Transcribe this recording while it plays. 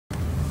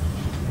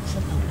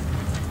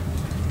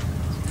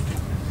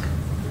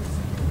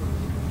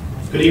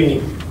Good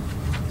evening.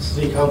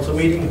 City Council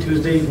meeting,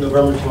 Tuesday,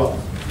 November 12th.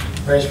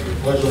 Rise for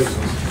pledge allegiance.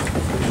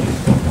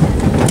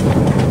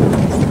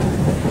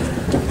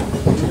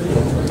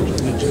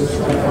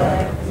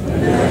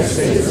 United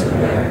States of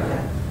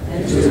America,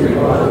 and to the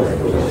republic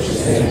for which it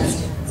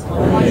stands,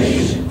 one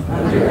nation,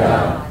 under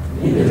God,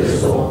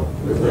 indivisible,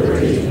 with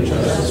liberty and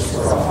justice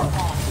for all.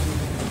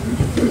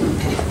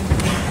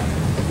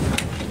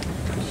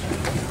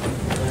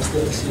 Ask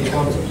that the City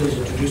Council please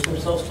introduce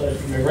themselves. Starting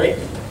from my right.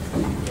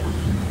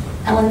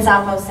 Ellen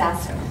Zalvo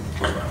Sasso.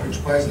 Rich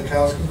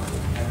Pajznikowski.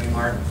 Henry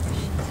Martin.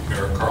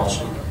 Eric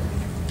Carlson.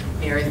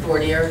 Mary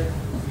Fortier.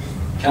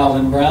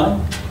 Calvin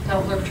Brown.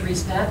 Counselor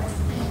Therese Peck.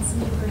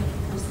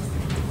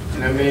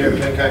 And I'm Mayor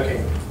Ken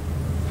King.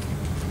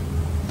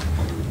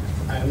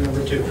 Item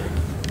number 2.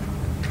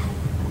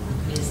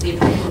 Is the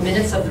approval of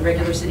minutes of the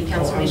regular city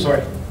council I'm meeting.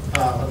 sorry.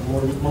 A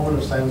moment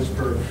of silence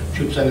for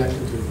troops on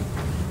active duty.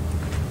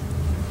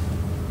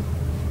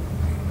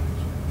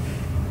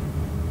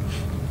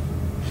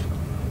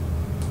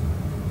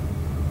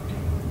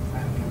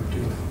 Item number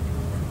 2.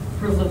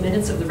 Approval of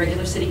minutes of the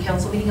regular city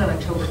council meeting on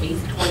October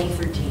 8th,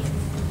 2013.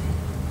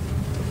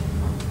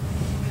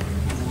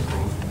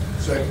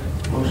 Second.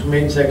 Motion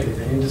made and seconded.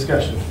 Any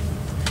discussion?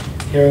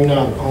 Hearing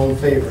none. All in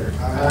favor?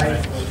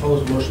 Aye. All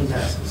opposed? Motion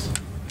passes.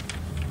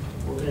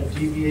 We're going to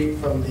deviate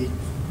from the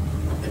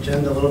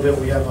agenda a little bit.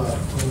 We have a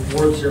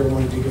award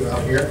ceremony to give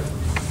out here.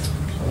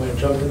 So I'm going to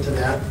jump into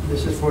that.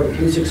 This is for the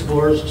Police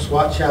Explorers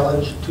SWAT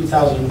Challenge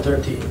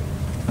 2013.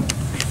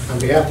 On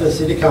behalf of the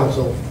City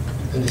Council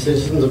and the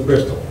citizens of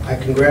Bristol, I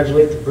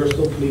congratulate the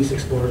Bristol Police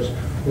Explorers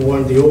who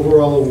won the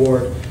overall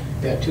award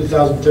at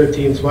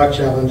 2013 SWAT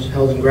Challenge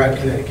held in Groton,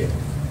 Connecticut.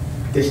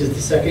 This is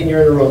the second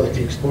year in a row that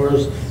the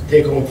Explorers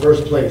take home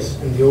first place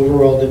in the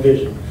overall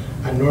division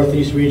on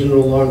Northeast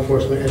Regional Law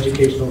Enforcement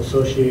Educational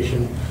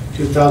Association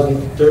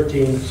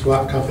 2013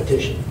 SWAT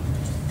competition.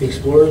 The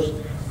Explorers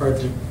are a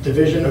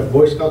division of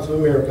Boy Scouts of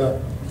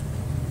America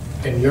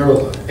and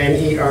NERLEA,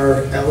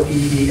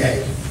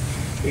 N-E-R-L-E-E-A,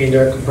 and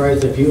are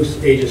comprised of youths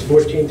ages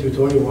 14 through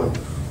 21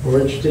 who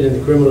are interested in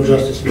the criminal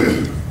justice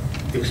field.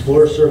 The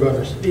Explorers serve on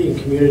our city and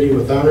community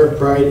with honor,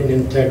 pride, and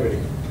integrity.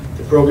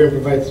 The program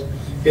provides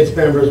its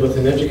members with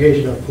an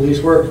education of police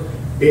work,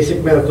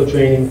 basic medical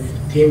training,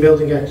 team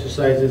building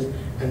exercises,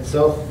 and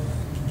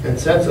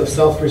sense of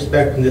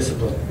self-respect and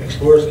discipline.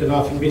 Explorers can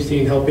often be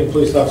seen helping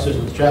police officers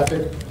with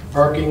traffic,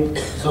 parking,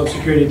 some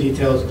security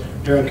details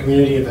during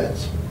community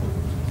events.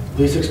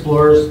 Police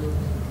Explorers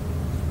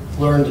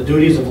learn the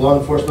duties of law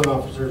enforcement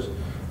officers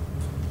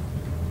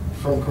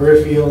from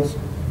career fields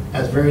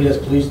as varied as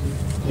police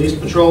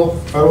patrol,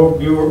 Federal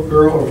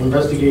Bureau of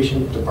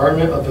Investigation,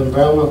 Department of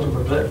Environmental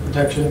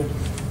Protection,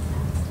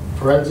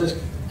 forensics,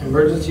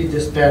 emergency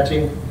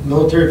dispatching,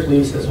 military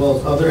police, as well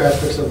as other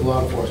aspects of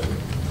law enforcement.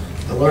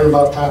 They learn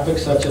about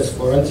topics such as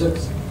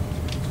forensics,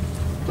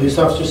 police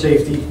officer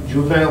safety,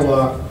 juvenile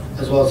law,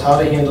 as well as how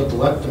to handle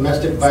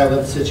domestic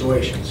violence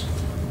situations.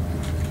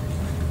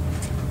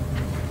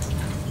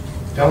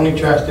 Felony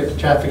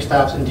traffic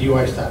stops and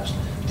DUI stops.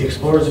 The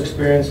Explorers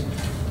experience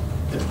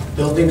the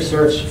building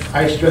search,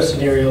 high-stress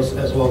scenarios,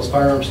 as well as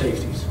firearm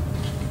safeties.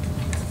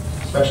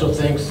 Special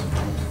thanks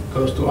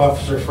goes to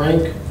Officer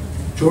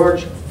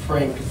George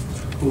Frank,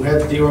 who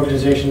heads the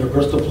organization of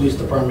Bristol Police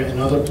Department, and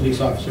other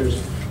police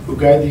officers who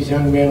guide these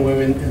young men and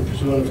women in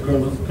pursuit of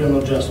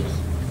criminal justice.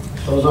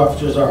 Those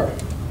officers are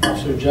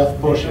Officer Jeff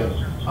Bosher,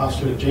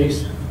 Officer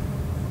Jace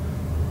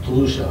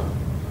DeLucia,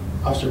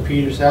 Officer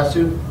Peter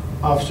Sassu,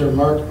 Officer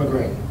Mark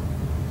McGrain.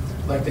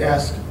 I'd like to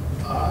ask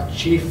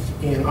Chief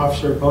and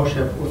Officer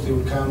Bosher if they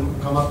would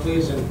come up,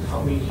 please, and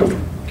help me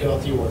get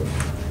out the award.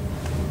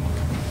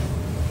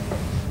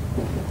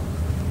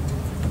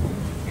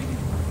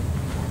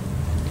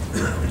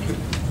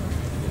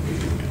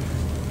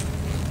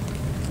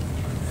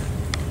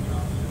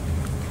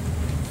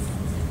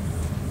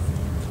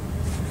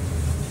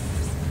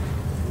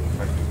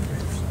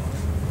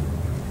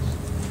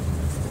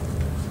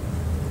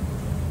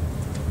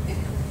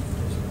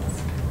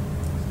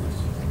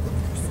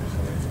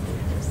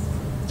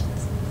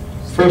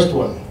 First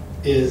one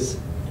is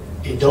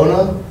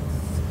Idona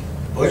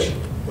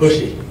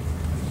Bushy.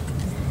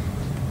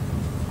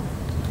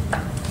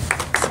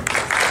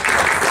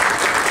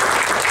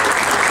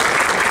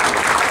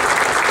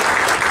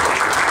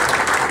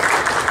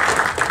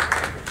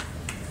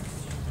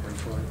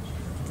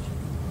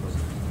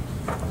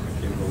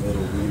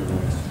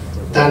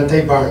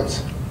 Dante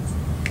Barnes.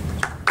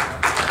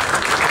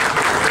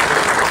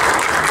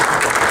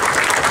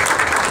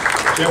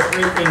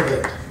 Jeffrey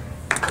England.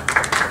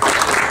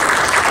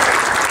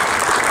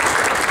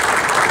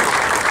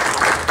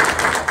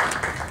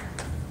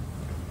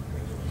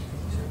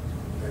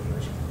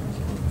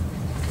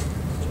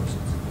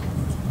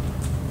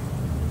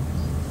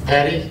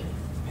 Patty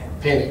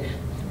Panic.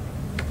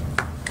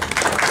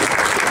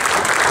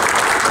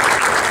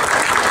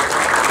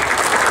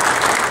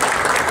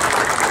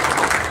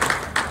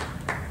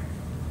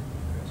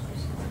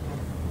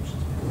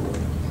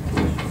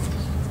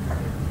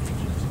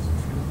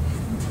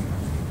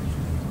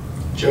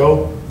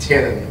 Joe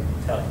Tannen.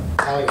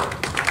 Talia.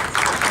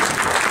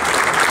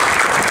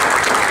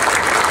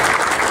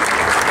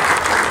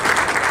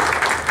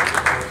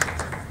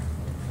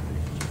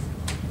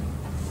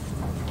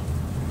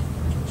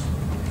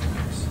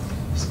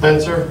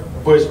 Spencer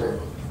Boisberg.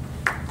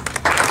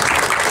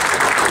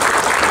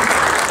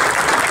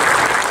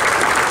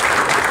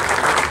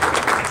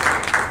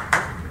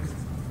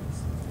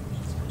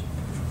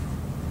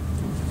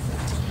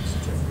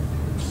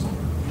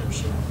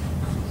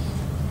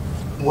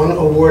 One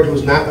award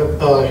who's not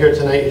here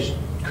tonight is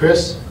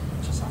Chris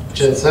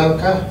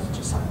Jasanka.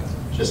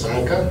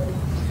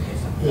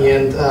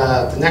 And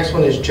the next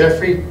one is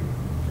Jeffrey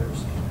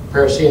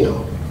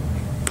Parasino.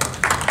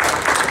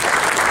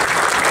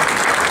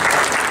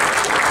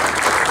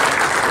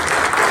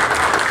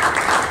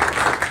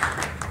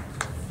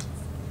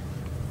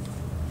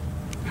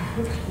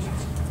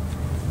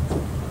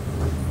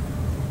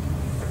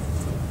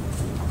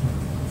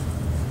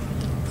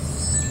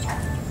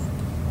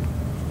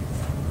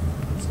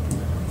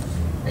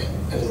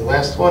 And the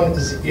last one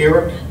is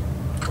Eric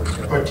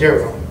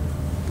Ortero.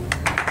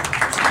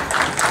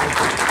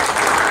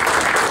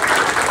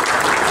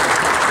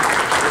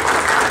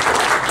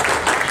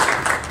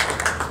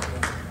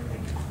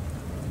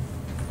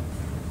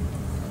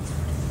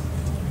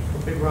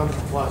 A big round of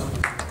applause.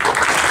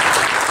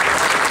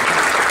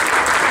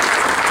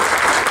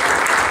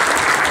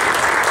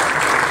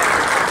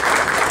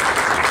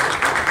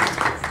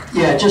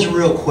 Yeah, just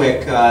real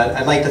quick,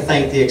 I'd like to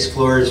thank the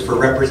Explorers for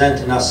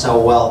representing us so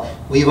well.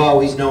 We've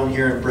always known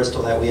here in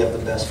Bristol that we have the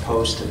best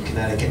post in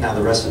Connecticut. Now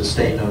the rest of the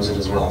state knows it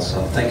as well,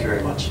 so thank you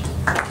very much.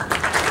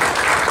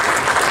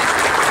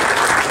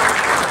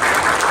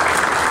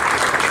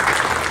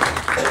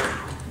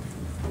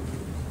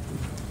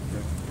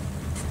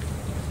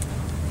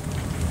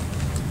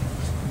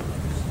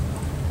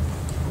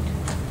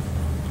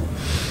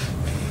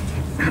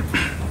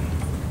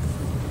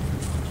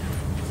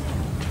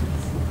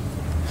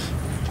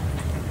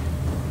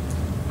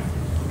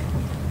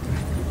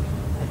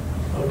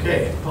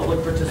 Okay,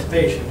 public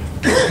participation.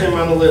 First name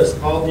on the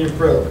list, Paul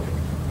DiAprile.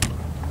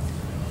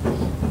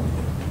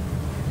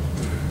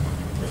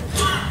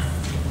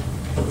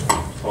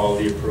 Paul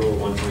DiAprile,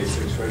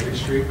 126 Frederick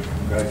Street.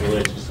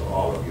 Congratulations to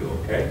all of you,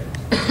 okay?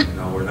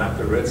 No, we're not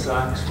the Red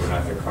Sox, we're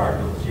not the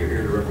Cardinals. You're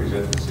here to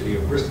represent the city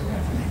of Bristol.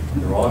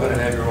 You're all going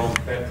to have your own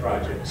pet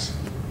projects.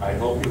 I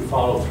hope you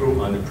follow through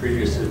on the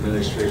previous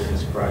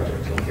administration's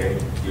projects, okay?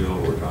 You know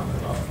what we're talking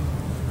about.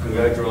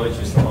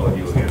 Congratulations to all of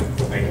you again.